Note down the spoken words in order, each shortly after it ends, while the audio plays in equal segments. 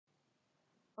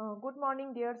Good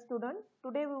morning, dear student.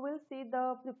 Today we will see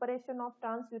the preparation of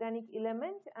transuranic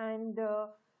element and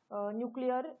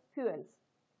nuclear fuels.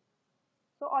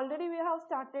 So already we have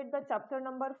started the chapter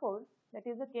number 4, that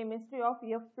is the chemistry of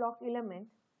F block element.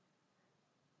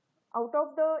 Out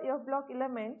of the F block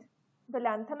element, the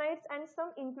lanthanides and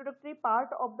some introductory part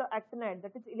of the actinide,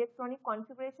 that is electronic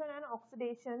configuration and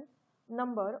oxidation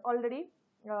number, already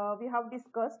we have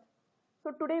discussed. So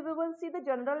today we will see the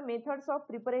general methods of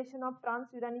preparation of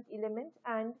transuranic element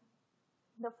and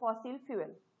the fossil fuel.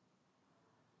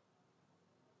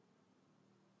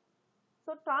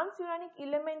 So transuranic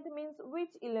element means which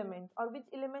element or which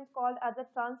element called as a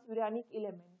transuranic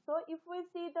element. So if we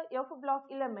see the F block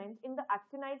element in the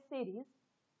actinide series,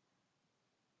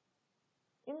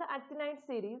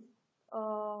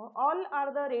 all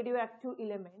are the radioactive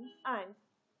elements and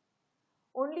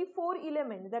only 4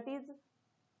 elements, that is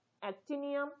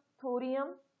actinium, thorium,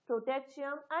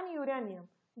 potassium and uranium.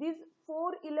 These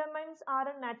 4 elements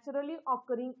are naturally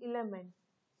occurring elements.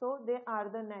 So they are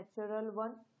the natural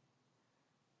one.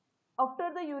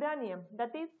 After the uranium,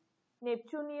 that is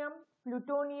neptunium,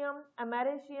 plutonium,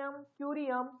 americium,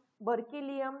 curium,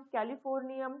 berkelium,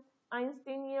 californium,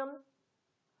 einsteinium,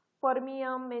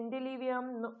 fermium,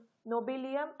 mendelevium,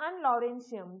 nobelium and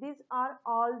lawrencium. These are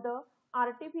all the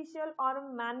artificial or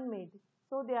man-made.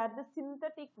 So they are the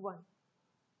synthetic one.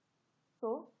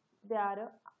 So they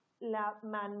are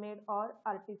man-made or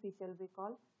artificial, we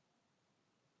call.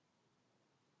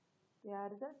 They are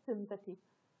the synthetic.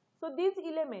 So these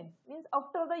elements means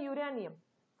after the uranium,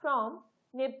 from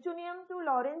neptunium to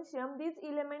lawrencium, these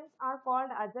elements are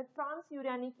called as a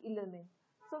transuranic element.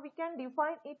 So we can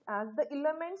define it as the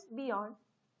elements beyond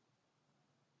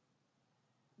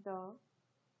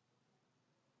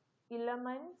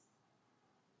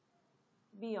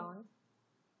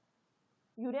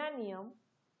uranium.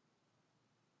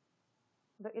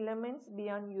 The elements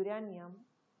beyond uranium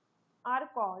are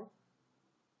called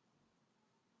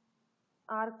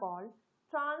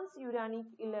transuranic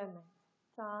elements.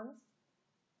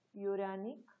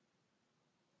 Transuranic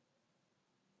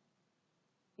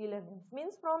elements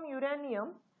means from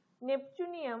uranium,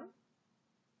 neptunium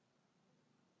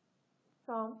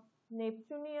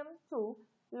to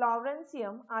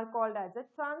lawrencium are called as a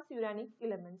transuranic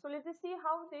element. So let us see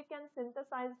how they can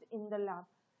synthesize in the lab.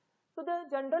 So the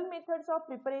general methods of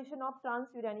preparation of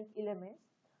transuranic elements.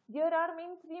 There are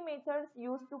main 3 methods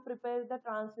used to prepare the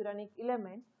transuranic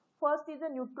elements. First is the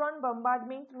neutron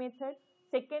bombardment method.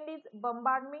 Second is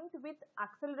bombardment with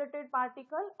accelerated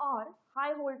particle or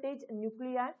high voltage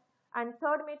nuclei. And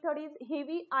third method is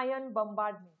heavy ion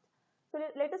bombardment. So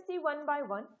let us see one by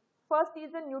one. First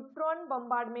is the neutron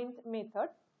bombardment method.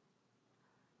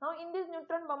 Now in this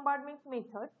neutron bombardment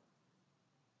method,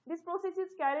 this process is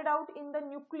carried out in the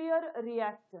nuclear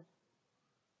reactor.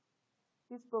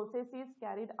 This process is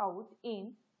carried out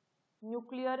in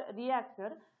nuclear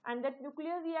reactor, and that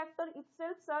nuclear reactor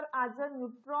itself serves as a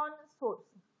neutron source.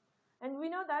 And we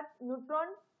know that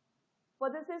neutron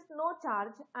possesses no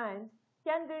charge and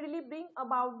can readily bring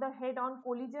about the head-on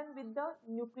collision with the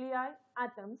nuclei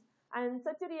atoms, and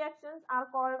such reactions are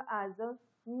called as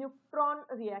neutron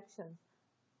reactions.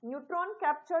 Neutron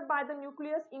captured by the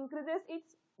nucleus increases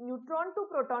its neutron to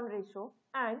proton ratio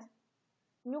and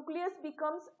nucleus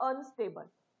becomes unstable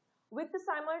with the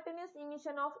simultaneous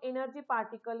emission of energy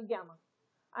particle gamma,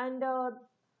 and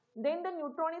then the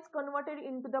neutron is converted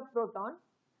into the proton.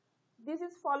 This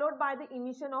is followed by the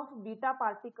emission of beta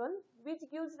particle, which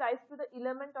gives rise to the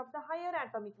element of the higher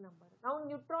atomic number. Now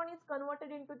neutron is converted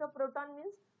into the proton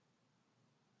means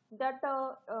that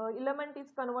element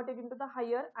is converted into the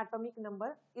higher atomic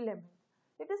number element.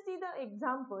 Let us see the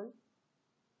example.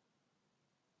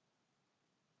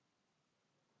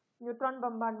 Neutron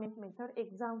bombardment method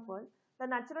example. The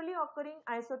naturally occurring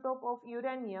isotope of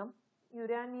uranium,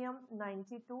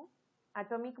 uranium-92,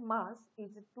 atomic mass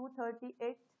is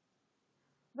 238.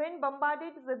 When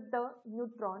bombarded with the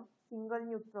neutron, single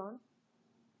neutron,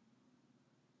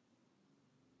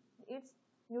 its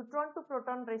neutron to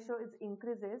proton ratio is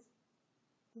increases.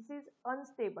 This is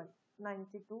unstable,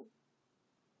 92.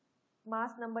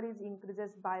 Mass number is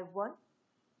increases by 1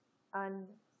 and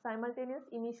simultaneous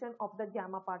emission of the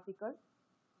gamma particle.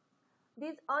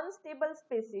 These unstable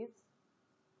species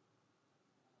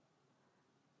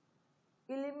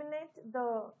eliminate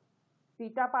the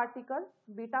beta particle.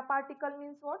 Beta particle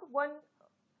means what? One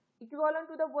equivalent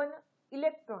to the 1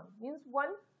 electron, means 1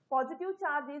 positive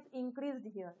charge is increased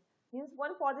here. Means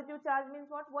 1 positive charge means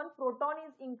what? 1 proton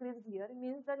is increased here,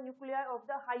 means the nuclei of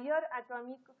the higher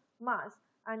atomic mass,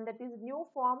 and that is new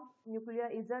form nuclei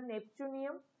is a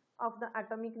neptunium of the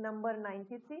atomic number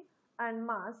 93, and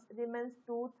mass remains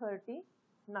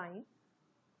 239.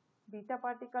 Beta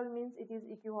particle means it is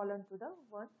equivalent to the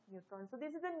 1 neutron. So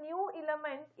this is a new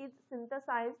element is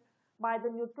synthesized by the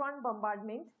neutron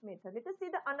bombardment method. Let us see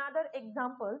the another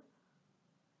example.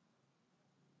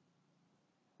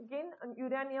 Again,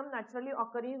 uranium, naturally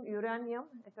occurring uranium,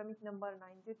 atomic number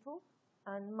 92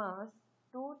 and mass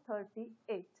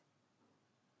 238.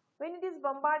 When it is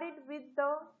bombarded with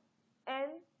the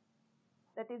N,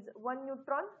 that is 1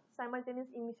 neutron, simultaneous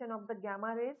emission of the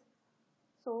gamma rays,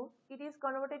 so it is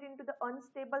converted into the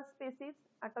unstable species.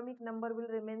 Atomic number will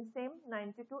remain same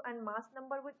 92 and mass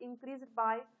number will increase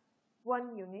by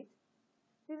 1 unit.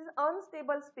 This is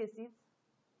unstable species.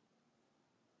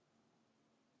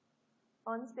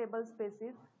 Unstable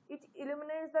species. It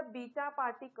eliminates the beta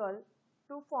particle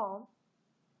to form.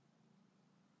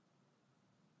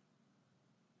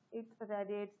 It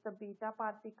radiates the beta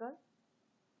particle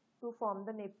to form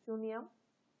the neptunium.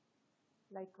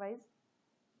 Likewise,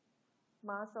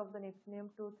 mass of the neptunium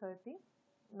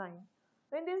 239.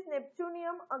 When this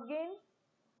neptunium again,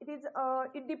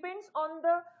 it depends on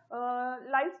the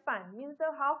lifespan, means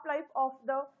the half-life of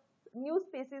the new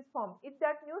species formed. If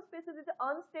that new species is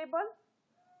unstable,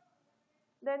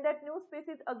 then that new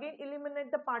species again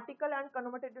eliminate the particle and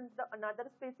converted into the another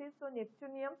species. So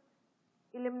neptunium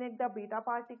eliminate the beta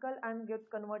particle and get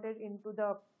converted into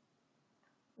the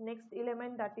next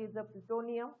element, that is the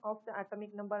plutonium of the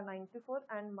atomic number 94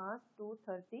 and mass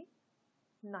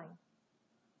 239.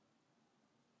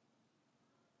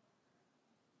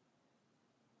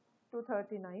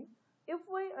 If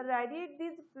we radiate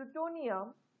this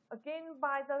plutonium again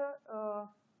by the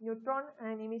neutron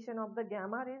and emission of the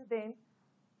gamma rays, then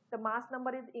the mass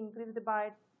number is increased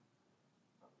by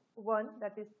 1,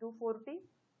 that is 240.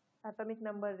 Atomic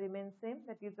number remains same,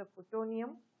 that is the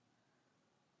plutonium.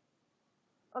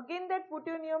 Again that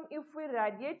plutonium, if we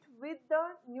radiate with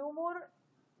the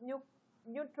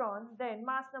neutron, then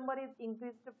mass number is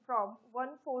increased from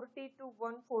 140 to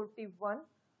 141.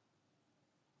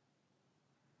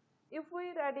 If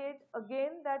we radiate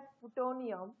again that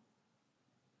plutonium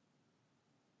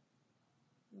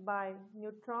by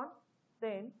neutron,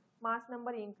 then mass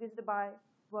number increased by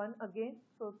 1 again,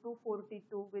 so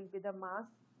 242 will be the mass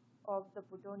of the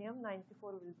plutonium,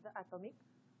 94 will be the atomic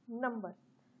number.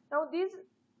 Now this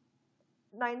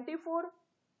 94,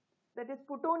 that is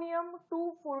plutonium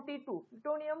 242.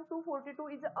 Plutonium 242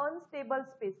 is an unstable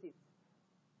species.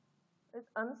 It's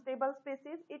unstable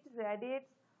species. It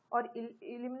radiates or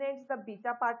eliminates the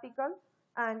beta particle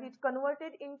and it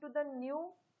converted into the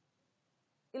new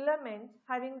element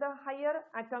having the higher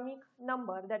atomic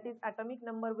number, that is atomic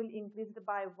number will increase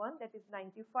by 1, that is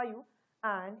 95,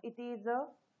 and it is a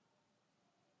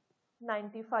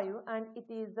 95 and it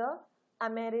is a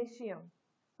americium,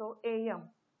 so Am,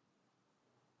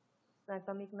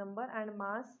 atomic number and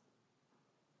mass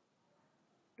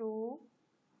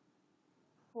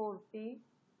 240.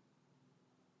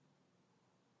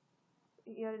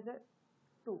 Here is a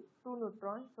 2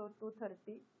 neutrons, so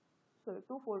 230, so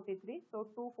 243, so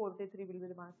 243 will be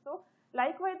the mass. So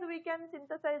likewise we can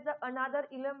synthesize the another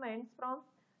elements from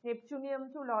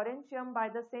neptunium to lawrencium by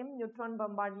the same neutron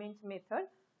bombardment method,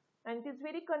 and it is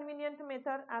very convenient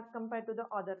method as compared to the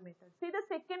other method. See the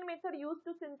second method used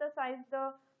to synthesize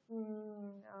the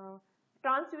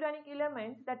transuranic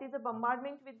element, that is a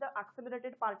bombardment with the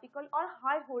accelerated particle or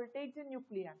high voltage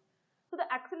nuclei. So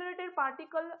the accelerated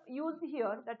particle used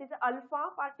here, that is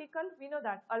alpha particle. We know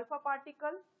that alpha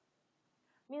particle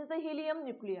means the helium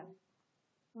nuclei.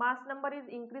 Mass number will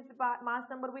increase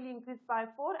by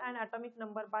 4 and atomic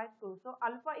number by 2. So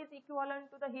alpha is equivalent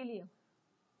to the helium.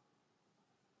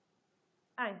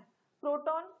 And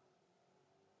proton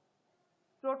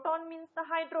means the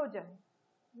hydrogen,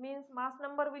 means mass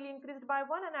number will increase by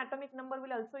 1 and atomic number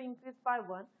will also increase by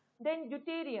 1. Then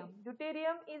deuterium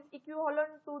is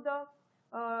equivalent to the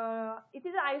it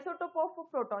is an isotope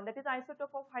of proton, that is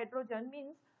isotope of hydrogen,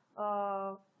 means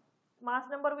mass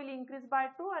number will increase by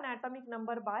 2 and atomic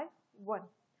number by 1.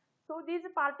 So these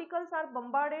particles are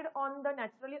bombarded on the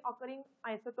naturally occurring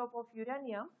isotope of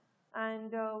uranium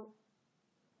and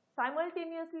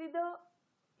simultaneously the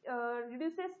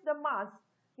reduces the mass,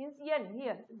 means N.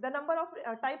 Here the number of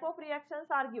type of reactions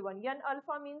are given. N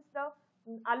alpha means the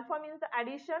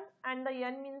addition and the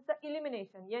N means the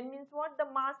elimination. N means what? The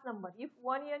mass number. If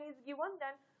 1 N is given,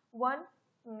 then 1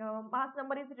 mass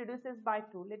number is reduces by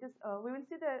 2. Let us we will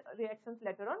see the reactions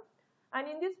later on. And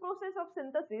in this process of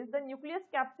synthesis, the nucleus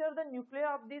capture the nuclei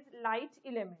of these light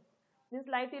elements. This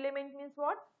light element means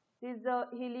what? This is the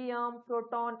helium,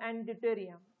 proton and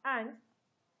deuterium, and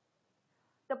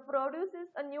the produces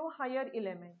a new higher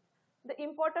element. The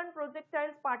important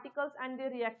projectiles, particles and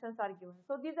their reactions are given.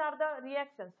 So these are the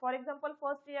reactions. For example,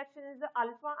 first reaction is the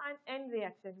alpha and N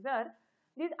reaction, where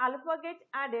this alpha gets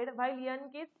added while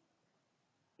N gets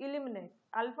eliminated.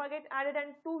 Alpha get added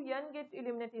and 2N get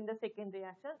eliminated in the second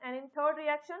reaction. And in third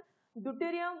reaction,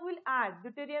 deuterium will add.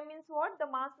 Deuterium means what? The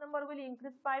mass number will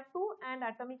increase by 2 and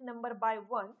atomic number by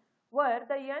 1, where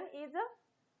the N is a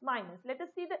minus. Let us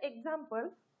see the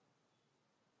example.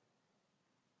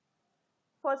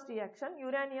 First reaction,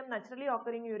 uranium, naturally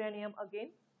occurring uranium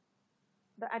again.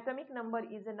 The atomic number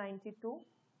is a 92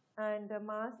 and the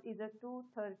mass is a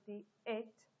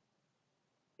 238.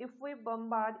 If we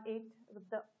bombard it with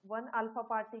the one alpha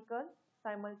particle,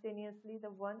 simultaneously the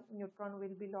one neutron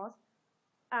will be lost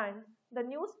and the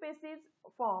new species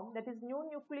form, that is new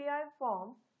nuclei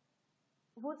form,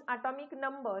 whose atomic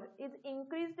number is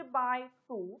increased by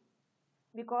 2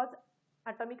 because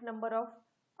atomic number of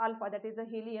alpha, that is the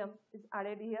helium, is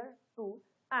added here 2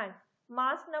 and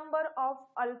mass number of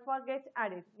alpha gets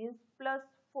added, means plus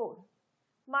 4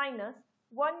 minus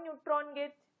 1 neutron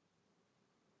gets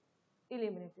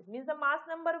eliminated, means the mass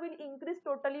number will increase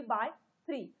totally by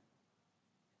 3.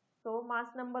 So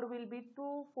mass number will be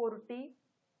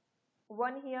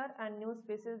 241 here and new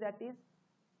species, that is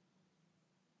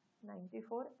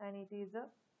 94 and it is a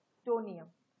plutonium.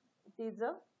 It is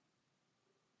a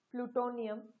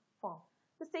plutonium form.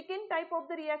 The second type of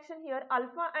the reaction here,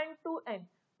 alpha and 2N.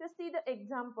 Just see the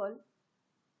example.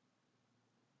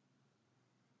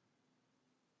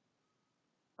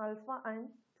 Alpha and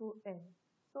 2N.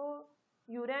 So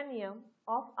uranium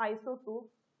of isotope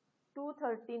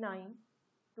 239,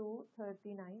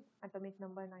 atomic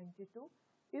number 92.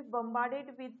 If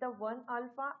bombarded with the 1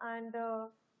 alpha and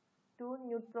 2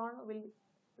 neutron will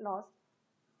lost,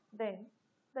 then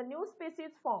the new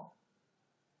species form.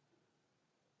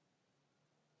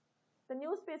 The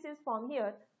new species form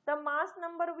here, the mass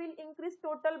number will increase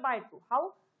total by 2.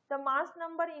 How? The mass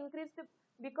number increased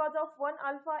because of 1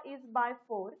 alpha is by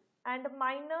 4 and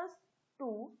minus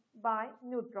 2 by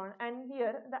neutron, and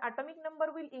here the atomic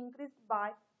number will increase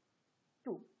by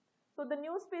 2. So the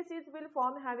new species will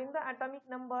form having the atomic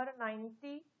number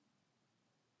 94,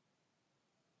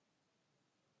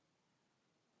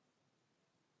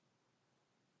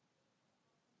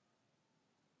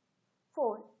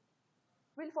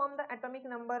 will form the atomic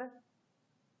number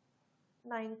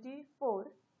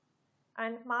 94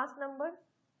 and mass number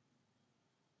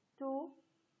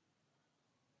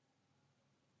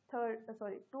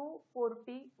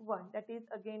 241, that is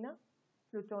again a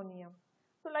plutonium.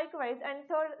 So likewise, and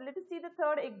third, let us see the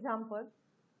third example.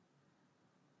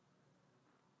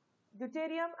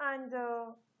 Deuterium and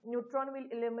neutron will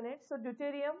eliminate. So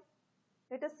deuterium,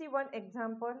 let us see one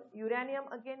example. Uranium,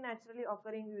 again naturally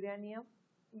occurring uranium,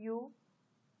 U,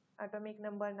 atomic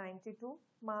number 92,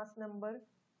 mass number,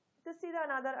 let us see the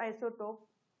another isotope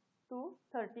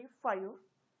 235.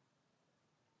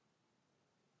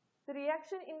 The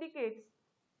reaction indicates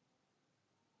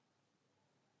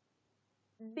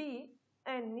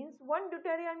Dn, means one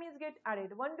deuterium is get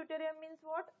added. One deuterium means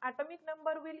what? Atomic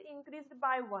number will increase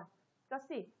by 1. Because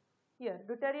see here,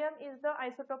 deuterium is the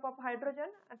isotope of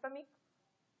hydrogen. Atomic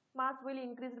mass will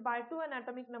increase by 2 and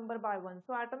atomic number by 1.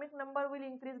 So atomic number will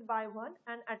increase by 1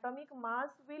 and atomic mass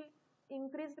will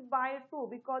increase by 2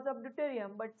 because of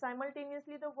deuterium, but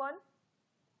simultaneously the one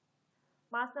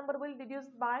mass number will reduce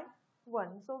by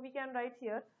 1. So we can write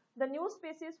here the new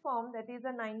species form, that is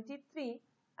a 93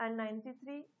 and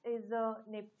 93 is a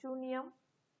Neptunium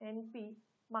Np,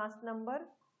 mass number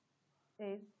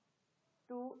is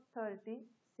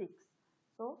 236.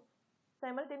 So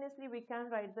simultaneously we can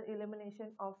write the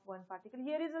elimination of one particle.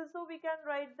 Here is also we can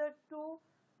write the 2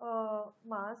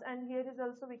 mass and here is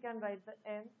also we can write the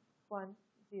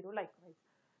M10 likewise.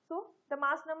 So the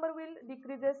mass number will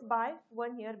decreases by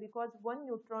 1 here because 1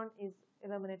 neutron is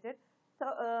eliminated.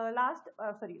 So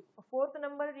fourth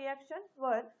number reaction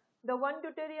were the 1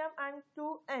 deuterium and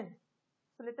 2N.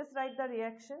 So let us write the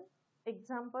reaction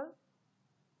example.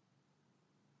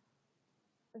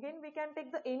 Again we can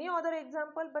take the any other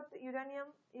example, but uranium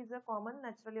is a common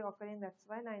naturally occurring, that's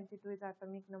why 92 is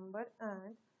atomic number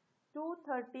and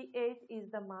 238 is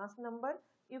the mass number.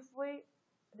 If we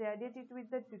radiate it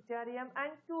with the deuterium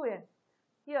and 2N,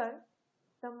 here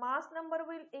the mass number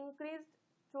will increase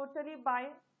totally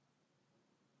by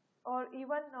or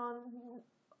even on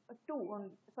 2 on,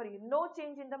 sorry, no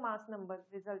change in the mass number,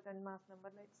 resultant mass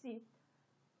number. Let's see,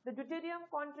 the deuterium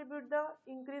contribute the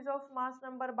increase of mass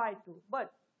number by 2,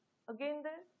 but again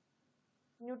the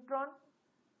neutron,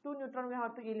 2 neutron we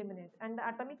have to eliminate and the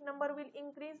atomic number will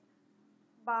increase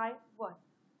by 1.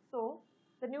 So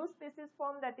the new species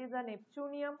form, that is a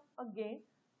Neptunium again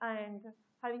and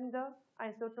having the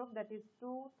isotope that is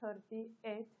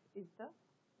 238 is the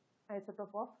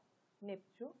isotope of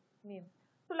neptunium.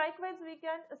 So likewise we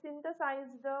can synthesize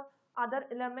the other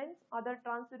elements, other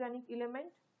transuranic element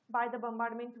by the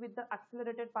bombardment with the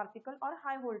accelerated particle or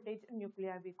high voltage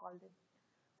nuclei we call them.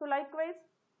 So likewise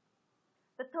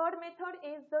the third method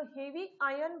is the heavy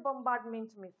ion bombardment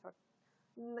method.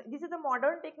 This is a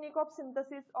modern technique of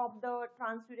synthesis of the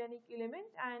transuranic element,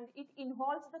 and it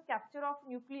involves the capture of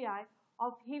nuclei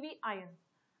of heavy ions.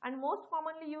 And most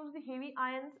commonly used heavy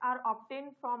ions are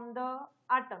obtained from the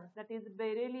atoms, that is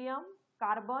beryllium,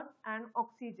 carbon and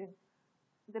oxygen.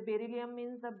 The beryllium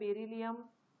means the beryllium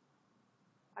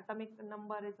atomic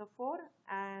number is a 4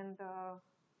 and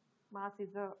mass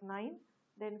is a 9.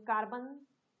 Then carbon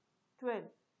 12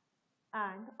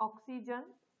 and oxygen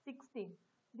 16.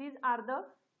 These are the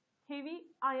heavy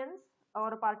ions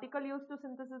or particle used to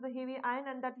synthesize the heavy ion,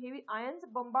 and that heavy ions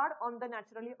bombard on the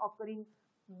naturally occurring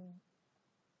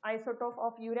isotope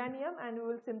of uranium and we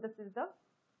will synthesize the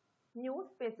new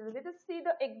species. Let us see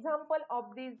the example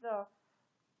of these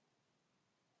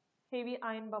heavy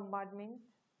ion bombardment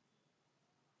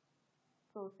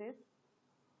process.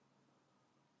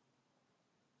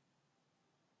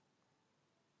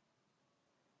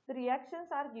 The reactions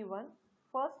are given.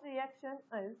 First reaction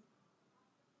is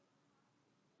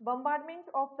bombardment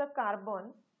of the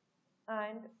carbon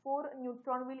and 4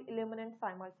 neutron will eliminate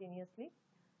simultaneously.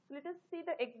 So let us see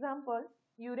the example.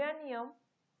 Uranium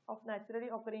of naturally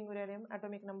occurring uranium,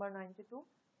 atomic number 92,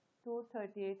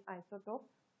 238 isotope.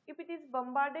 If it is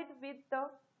bombarded with the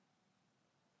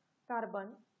carbon,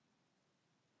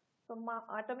 so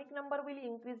atomic number will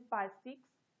increase by 6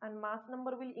 and mass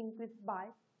number will increase by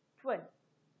 12.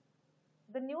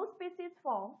 The new species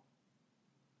form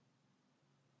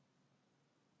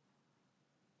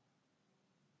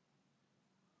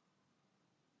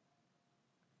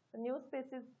the new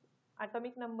species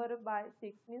atomic number by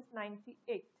 6 means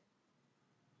 98.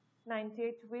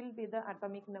 98 will be the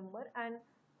atomic number, and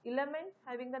element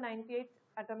having the 98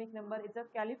 atomic number is a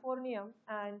californium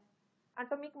and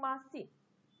atomic mass C.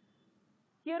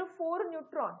 Here 4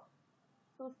 neutron.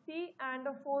 So C and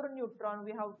 4 neutron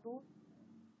we have to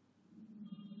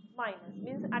minus,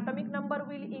 means atomic number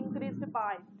will increase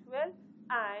by 12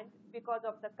 and because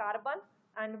of the carbon,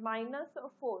 and minus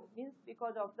 4 means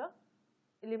because of the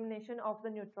elimination of the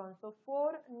neutron. So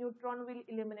 4 neutron will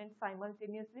eliminate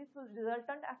simultaneously. So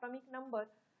resultant atomic number,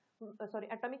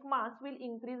 atomic mass will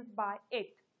increase by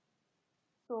 8.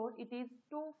 So it is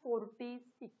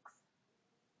 246.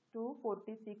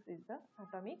 246 is the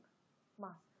atomic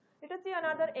mass. Let us see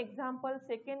another example,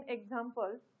 second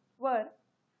example, where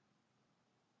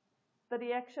the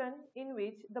reaction in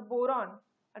which the boron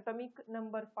atomic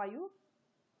number 5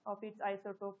 of its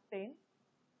isotope 10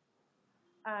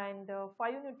 and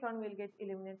 5 neutron will get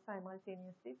eliminated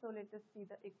simultaneously. So let us see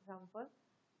the example,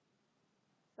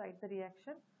 cite the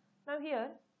reaction. Now here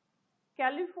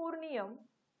californium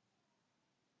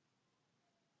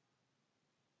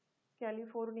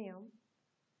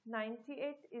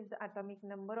 98 is the atomic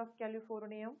number of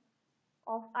californium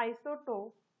of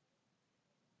isotope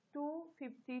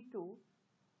 252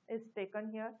 is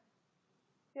taken here.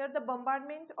 Here the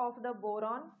bombardment of the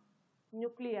boron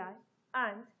nuclei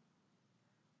and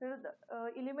here the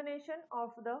elimination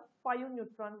of the 5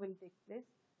 neutron will take place.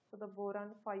 So the boron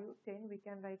 5, 10 we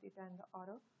can write it and the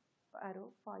arrow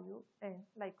 5, n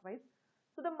likewise.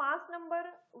 So the mass number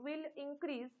will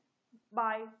increase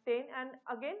by 10 and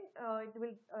again it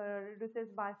will reduces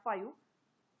by 5.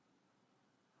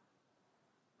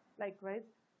 Likewise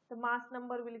the mass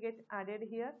number will get added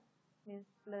here, means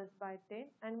plus by 10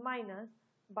 and minus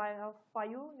by 5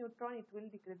 neutron it will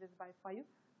decreases by 5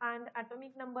 and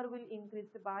atomic number will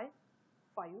increase by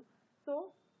 5.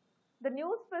 So the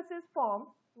new species form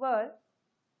were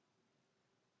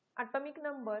atomic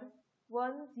number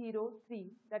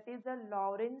 103, that is the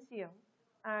lawrencium,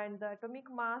 and the atomic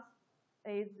mass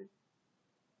is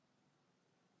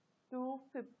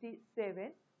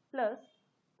 257 plus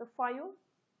the 5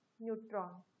 neutron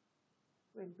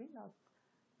will be lost.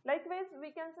 Likewise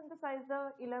we can synthesize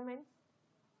the elements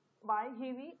by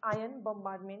heavy ion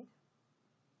bombardment.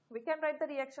 We can write the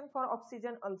reaction for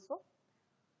oxygen also.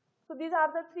 So these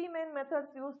are the 3 main methods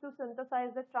used to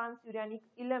synthesize the transuranic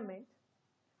element.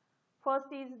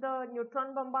 First is the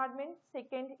neutron bombardment,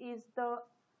 second is the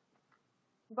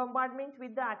bombardment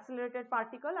with the accelerated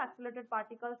particle. Accelerated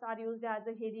particles are used as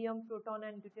a helium, proton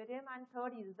and deuterium, and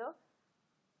third is the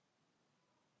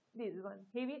this one,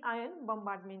 heavy ion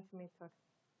bombardment method.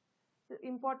 So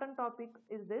important topic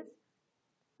is this.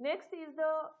 Next is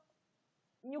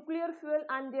the nuclear fuel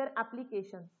and their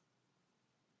applications.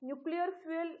 Nuclear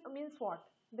fuel means what?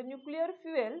 The nuclear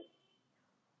fuel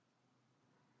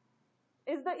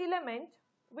is the element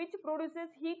which produces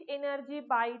heat energy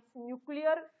by its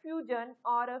nuclear fusion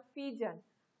or a fission.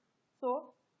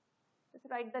 So let's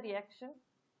write the reaction.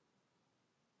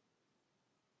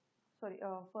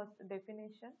 First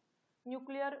definition.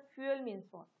 Nuclear fuel means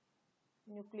what?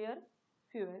 Nuclear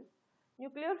fuel.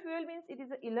 Nuclear fuel means it is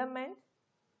the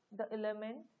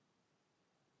element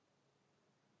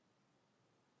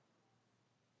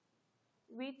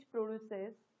which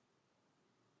produces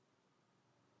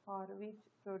or which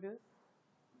produce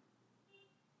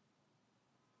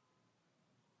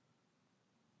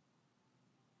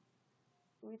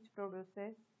which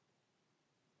produces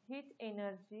heat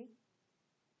energy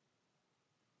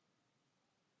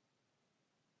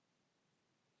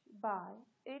by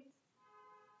its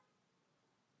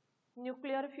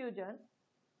nuclear fusion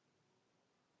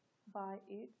or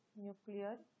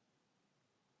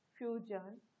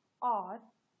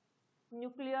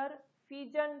nuclear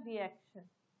fission reaction.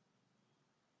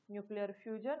 Nuclear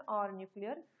fusion or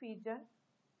nuclear fission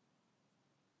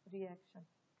reaction.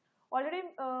 Already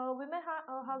we may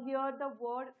have heard the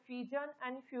word fission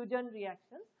and fusion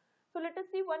reactions. So let us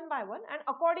see one by one, and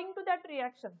according to that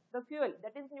reaction, the fuel,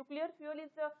 that is nuclear fuel,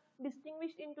 is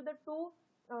distinguished into the two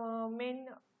main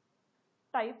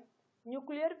types: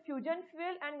 nuclear fusion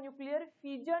fuel and nuclear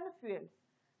fission fuel.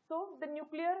 So the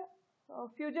nuclear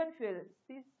fusion fuel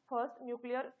is first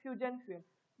nuclear fusion fuel.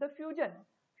 The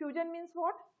fusion means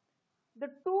what? The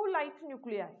two light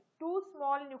nuclei, two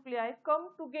small nuclei come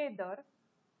together,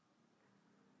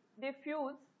 they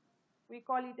fuse, we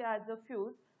call it as a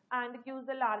fuse, and gives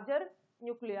the larger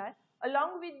nuclei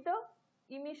along with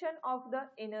the emission of the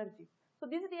energy. So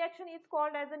this reaction is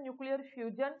called as a nuclear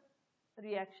fusion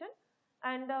reaction,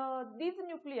 and these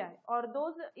nuclei or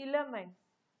those elements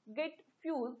get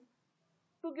fused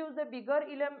to give the bigger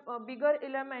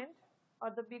element or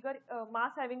the bigger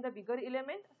mass having the bigger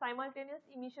element, simultaneous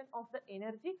emission of the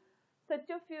energy. Such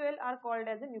a fuel are called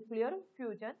as a nuclear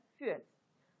fusion fuel.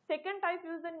 Second type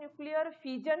is the nuclear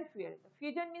fission fuel.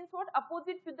 Fission means what?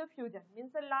 Opposite to the fusion,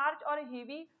 means a large or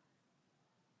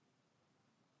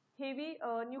heavy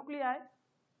nuclei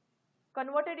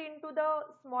converted into the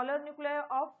smaller nuclei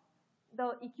of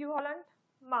the equivalent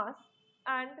mass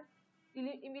and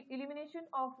elimination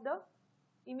of the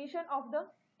emission of the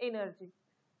energy.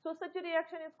 So such a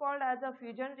reaction is called as a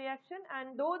fusion reaction,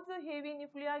 and those heavy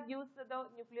nuclei gives the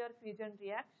nuclear fission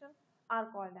reaction are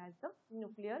called as the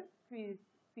nuclear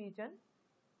fission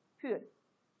fuel.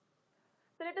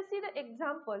 So let us see the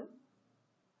example.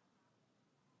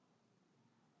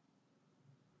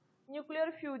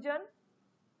 Nuclear fusion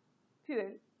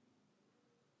fuel.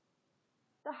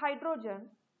 The hydrogen,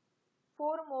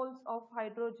 4 moles of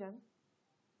hydrogen,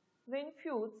 when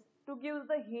fused to give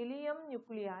the helium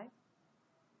nuclei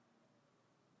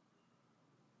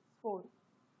 4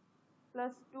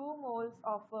 plus 2 moles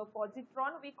of a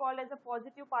positron, we call as a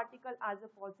positive particle as a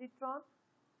positron,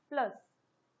 plus,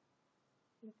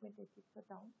 let me take it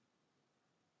down,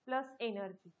 plus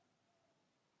energy.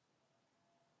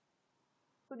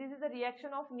 So this is the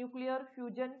reaction of nuclear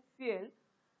fusion fuel,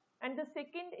 and the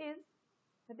second is,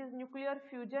 that is nuclear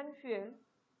fusion fuel.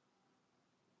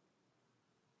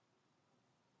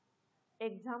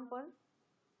 Example,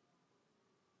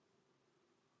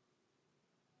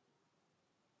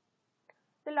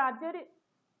 the larger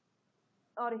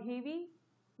or heavy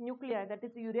nuclei, that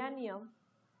is uranium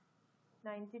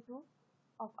 92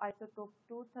 of isotope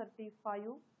 235,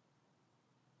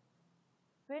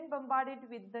 when bombarded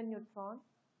with the neutron,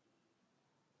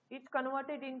 it's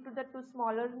converted into the two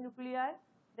smaller nuclei,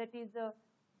 that is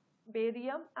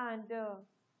barium and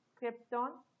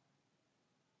krypton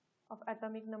of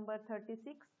atomic number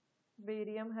 36,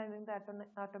 barium having the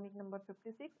atomic number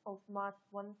 56 of mass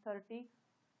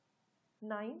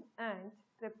 139, and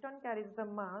krypton carries the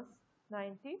mass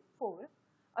 94,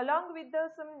 along with the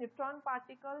some neutron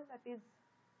particle, that is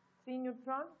 3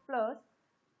 neutron plus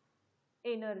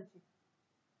energy.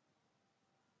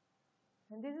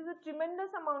 And this is a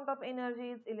tremendous amount of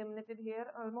energy is eliminated here,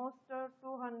 almost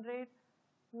 200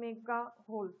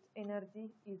 megavolts energy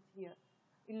is here,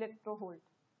 electrovolt.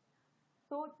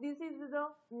 So this is the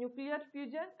nuclear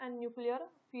fusion and nuclear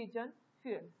fission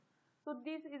fuel. So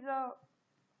these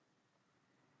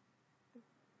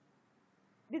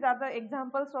are the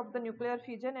examples of the nuclear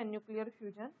fission and nuclear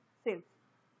fusion cells.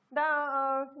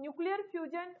 The nuclear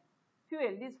fusion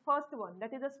fuel, this first one,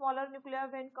 that is a smaller nuclei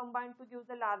when combined to give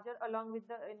the larger along with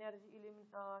the energy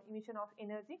emission of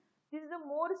energy. This is a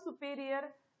more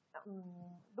superior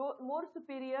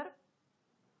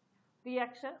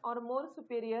reaction or more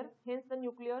superior, hence the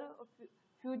nuclear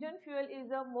Fusion fuel is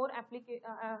a more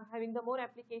having the more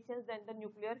applications than the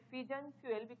nuclear fission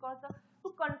fuel because to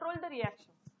control the reaction.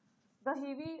 The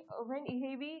heavy when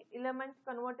heavy element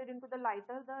converted into the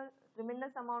lighter, the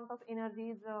tremendous amount of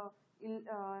energy is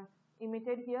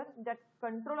emitted here. That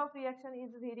control of reaction is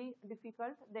very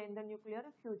difficult than the nuclear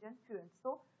fusion fuel.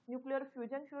 So nuclear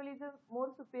fusion fuel is more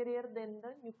superior than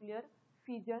the nuclear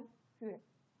fission fuel.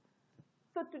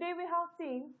 So today we have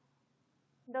seen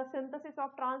the synthesis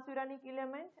of transuranic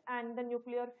element and the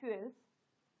nuclear fuels,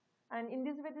 and in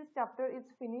this way this chapter is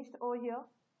finished over here.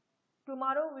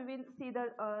 Tomorrow we will see the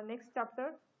next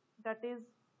chapter, that is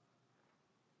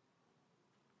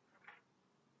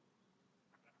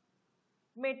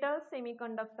metal,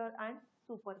 semiconductor and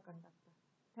superconductor.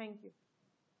 Thank you.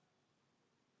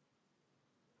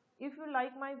 If you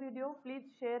like my video, please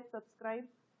share, subscribe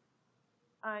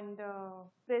and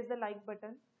press the like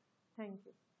button. Thank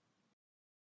you.